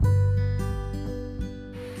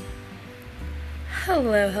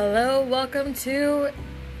Hello, welcome to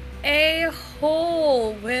A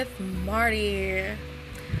Whole with Marty,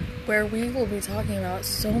 where we will be talking about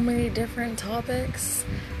so many different topics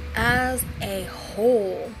as a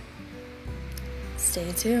whole.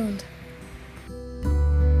 Stay tuned.